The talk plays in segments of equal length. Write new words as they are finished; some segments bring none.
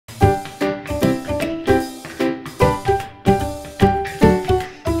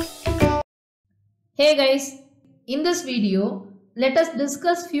Hey guys, in this video, let us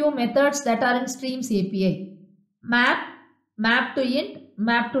discuss few methods that are in Streams API. Map, mapToInt,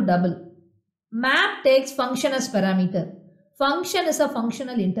 mapToDouble. Map takes function as parameter. Function is a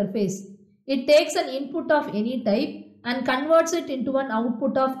functional interface. It takes an input of any type and converts it into an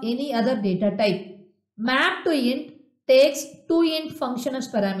output of any other data type. mapToInt takes toInt function as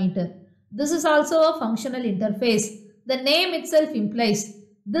parameter. This is also a functional interface. The name itself implies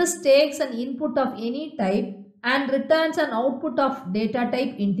this takes an input of any type and returns an output of data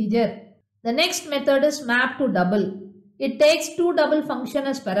type integer. The next method is mapToDouble. It takes toDouble function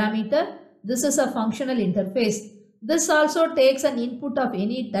as parameter. This is a functional interface. This also takes an input of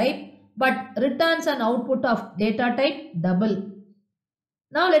any type but returns an output of data type double.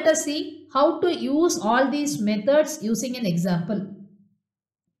 Now let us see how to use all these methods using an example.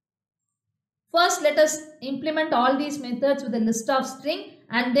 First, let us implement all these methods with a list of string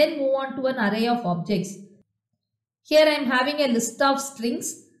and then move on to an array of objects. Here I am having a list of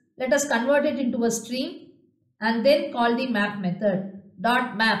strings. Let us convert it into a string and then call the map method.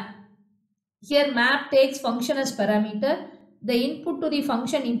 .map. Here map takes function as parameter. The input to the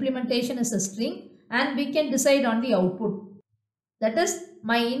function implementation is a string and we can decide on the output. That is,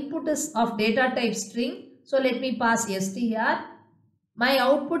 my input is of data type string. So let me pass str. My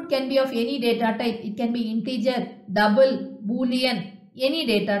output can be of any data type. It can be integer, double, boolean, any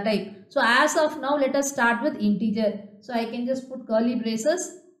data type. So as of now, let us start with integer. So I can just put curly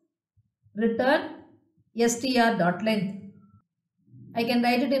braces, return str.length. I can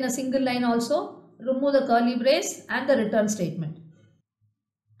write it in a single line also, remove the curly brace and the return statement.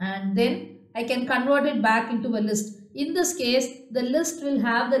 And then I can convert it back into a list. In this case, the list will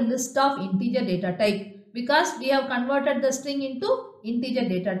have the list of integer data type because we have converted the string into integer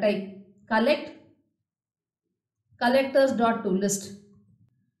data type. Collect collectors.toList.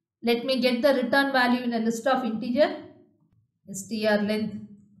 Let me get the return value in a list of integer. str length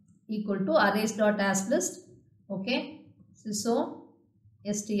equal to arrays.asList. Okay. So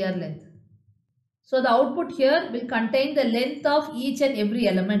str length. So the output here will contain the length of each and every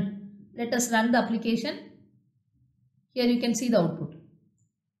element. Let us run the application. Here you can see the output.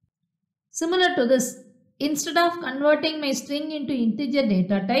 Similar to this, instead of converting my string into integer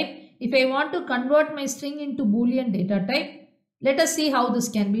data type, if I want to convert my string into boolean data type, let us see how this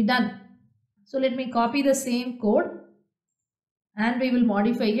can be done. So let me copy the same code and we will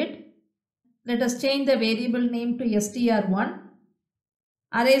modify it. Let us change the variable name to str1.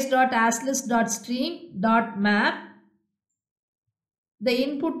 arrays.asList.stream.map. The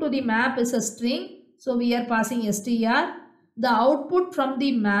input to the map is a string. So we are passing str. The output from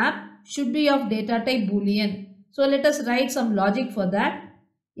the map should be of data type boolean. So let us write some logic for that.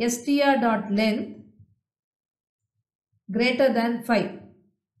 str.length greater than 5.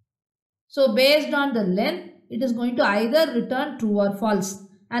 So based on the length, it is going to either return true or false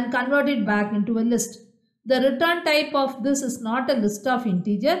and convert it back into a list. The return type of this is not a list of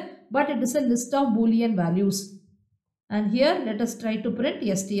integer, but it is a list of boolean values. And here let us try to print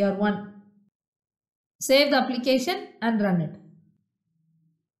str1. Save the application and run it.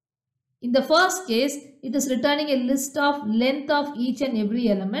 In the first case, it is returning a list of length of each and every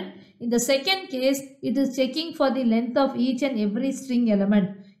element. In the second case, it is checking for the length of each and every string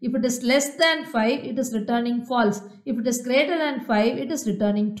element. If it is less than 5, it is returning false. If it is greater than 5, it is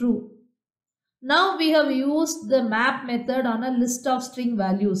returning true. Now we have used the map method on a list of string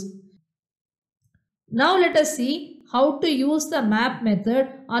values. Now let us see how to use the map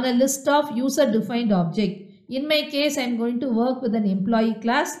method on a list of user-defined object. In my case, I am going to work with an employee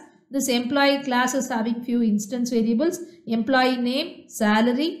class. This employee class is having few instance variables: employee name,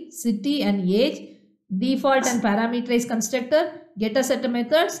 salary, city and age, default and parameterized constructor, getter-setter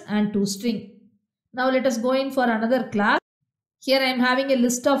methods and toString. Now let us go in for another class. Here I am having a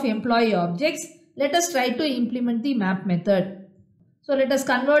list of employee objects. Let us try to implement the map method. So let us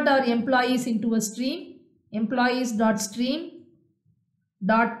convert our employees into a stream.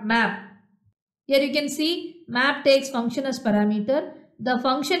 Employees.stream.map. Here you can see map takes function as parameter. The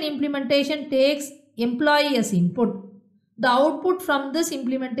function implementation takes employee as input. The output from this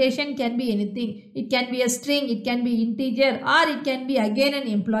implementation can be anything. It can be a string, it can be integer, or it can be again an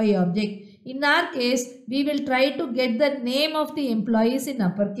employee object. In our case, we will try to get the name of the employees in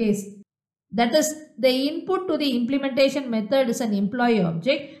uppercase. That is, the input to the implementation method is an employee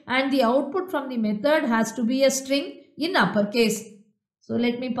object and the output from the method has to be a string in uppercase. So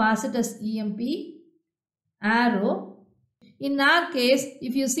let me pass it as emp arrow. In our case,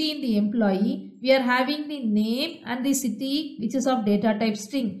 if you see in the employee, we are having the name and the city which is of data type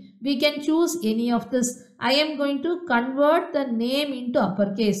string. We can choose any of this. I am going to convert the name into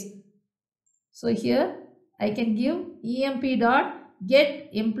uppercase. So here I can give emp dot get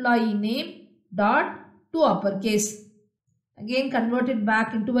employee name dot to uppercase. Again convert it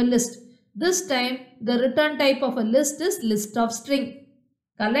back into a list. This time the return type of a list is list of string.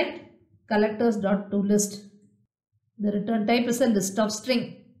 Collect collectors dot to list. The return type is a list of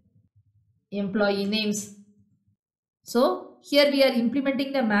string. Employee names. So here we are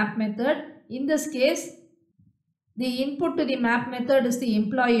implementing the map method. In this case, the input to the map method is the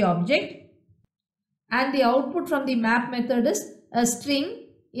employee object and the output from the map method is a string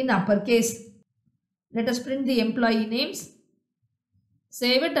in uppercase. Let us print the employee names,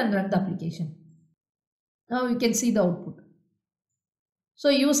 save it and run the application. Now you can see the output. So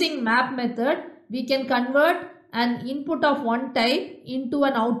using map method, we can convert an input of one type into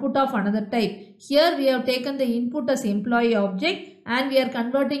an output of another type. Here we have taken the input as employee object and we are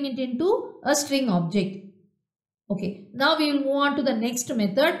converting it into a string object. Okay, now we will move on to the next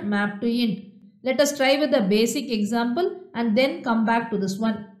method, mapToInt. Let us try with a basic example and then come back to this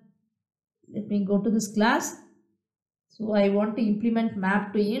one. Let me go to this class. So I want to implement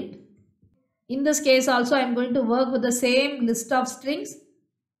mapToInt. In this case also I am going to work with the same list of strings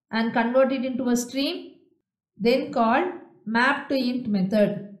and convert it into a string, then called mapToInt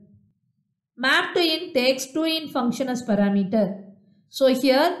method. mapToInt takes toInt function as parameter. So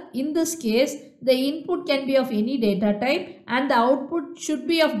here in this case the input can be of any data type and the output should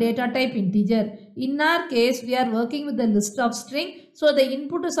be of data type integer. In our case we are working with the list of string, so the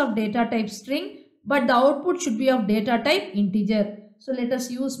input is of data type string but the output should be of data type integer. So let us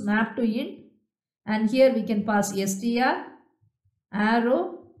use mapToInt and here we can pass str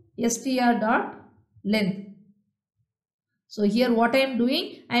arrow str dot length. So here what I am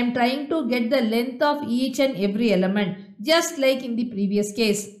doing, I am trying to get the length of each and every element just like in the previous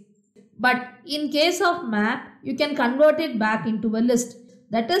case. But in case of map, you can convert it back into a list.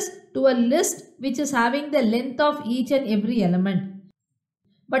 That is to a list which is having the length of each and every element.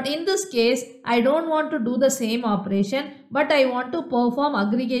 But in this case, I don't want to do the same operation but I want to perform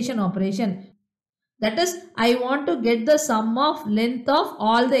aggregation operation. That is, I want to get the sum of length of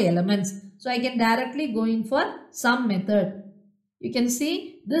all the elements. So I can directly go in for sum method. You can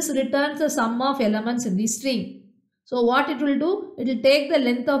see this returns the sum of elements in the string. So what it will do? It will take the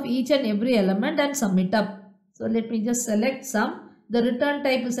length of each and every element and sum it up. So let me just select sum. The return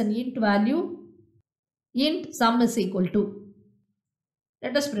type is an int value. Int sum is equal to.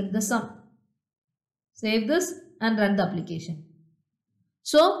 Let us print the sum. Save this and run the application.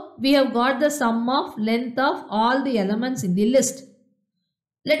 So we have got the sum of length of all the elements in the list.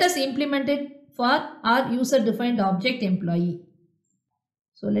 Let us implement it for our user defined object employee.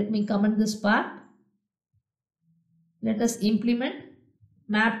 So let me comment this part. Let us implement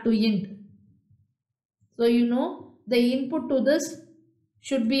mapToInt. So you know the input to this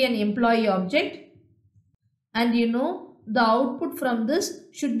should be an employee object and you know the output from this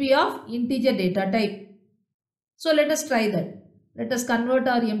should be of integer data type. So let us try that. Let us convert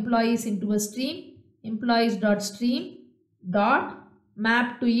our employees into a stream,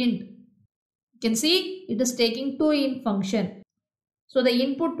 employees.stream.mapToInt. You can see it is taking toInt function. So the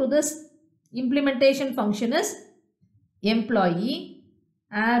input to this implementation function is employee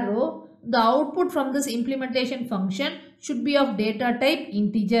arrow. The output from this implementation function should be of data type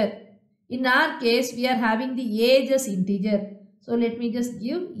integer. In our case we are having the age as integer. So let me just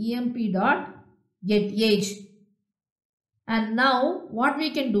give emp.getAge. And now what we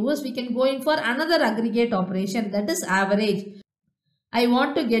can do is we can go in for another aggregate operation, that is average. I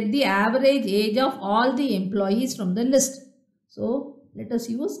want to get the average age of all the employees from the list. So let us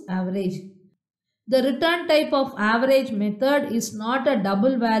use average. The return type of average method is not a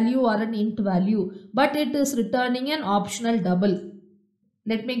double value or an int value, but it is returning an optional double.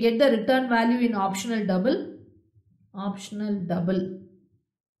 Let me get the return value in optional double. Optional double.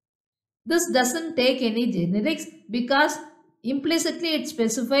 This doesn't take any generics because implicitly it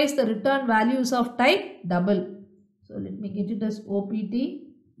specifies the return values of type double. So let me get it as opt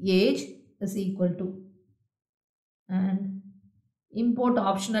age is equal to and import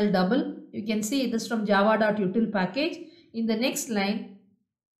optional double. You can see it is from java.util package. In the next line,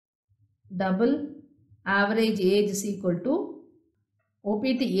 double average age is equal to opt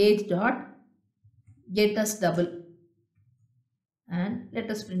age dot get us double and let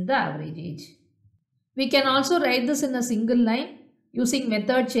us print the average age. We can also write this in a single line using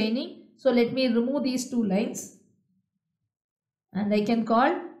method chaining. So let me remove these two lines and I can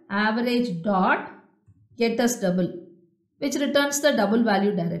call average dot get us double, which returns the double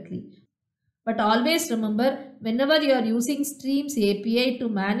value directly. But always remember, whenever you are using Streams API to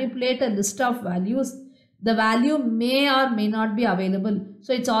manipulate a list of values, The value may or may not be available.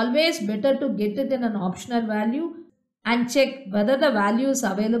 So it's always better to get it in an optional value and check whether the value is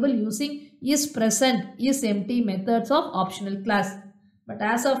available using isPresent, isEmpty methods of optional class. But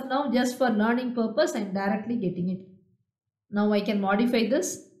as of now, just for learning purpose, I am directly getting it. Now I can modify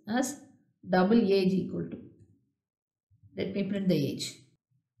this as double age equal to. Let me print the age.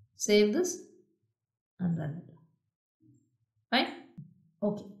 Save this and run it. Fine?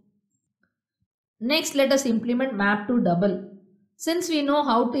 Okay. Next, let us implement mapToDouble. Since we know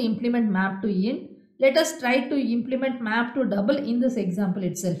how to implement mapToInt, let us try to implement mapToDouble in this example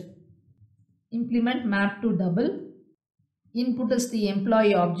itself. Implement mapToDouble. Input is the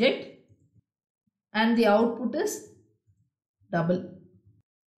employee object and the output is double.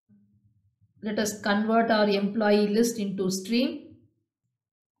 Let us convert our employee list into string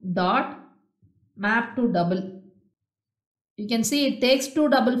dot mapToDouble. You can see it takes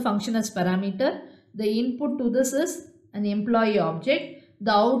toDouble function as parameter. The input to this is an employee object.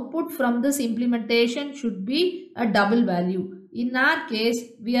 The output from this implementation should be a double value. In our case,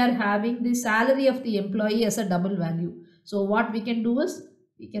 we are having the salary of the employee as a double value. So what we can do is,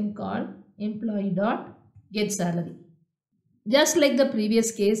 we can call employee.getSalary. Just like the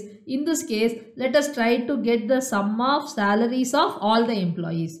previous case, in this case, let us try to get the sum of salaries of all the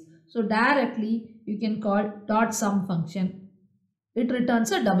employees. So directly you can call .sum function. It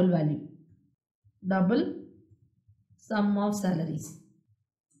returns a double value. Double sum of salaries.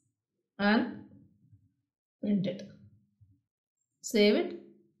 And print it. Save it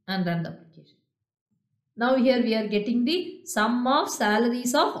and run the application. Now here we are getting the sum of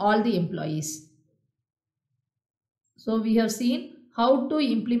salaries of all the employees. So we have seen how to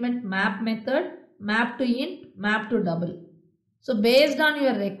implement map method, mapToInt, mapToDouble. So based on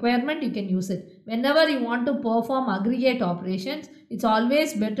your requirement, you can use it. Whenever you want to perform aggregate operations, it's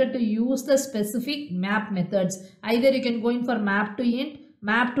always better to use the specific map methods. Either you can go in for mapToInt,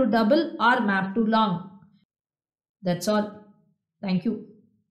 mapToDouble or mapToLong. That's all. Thank you.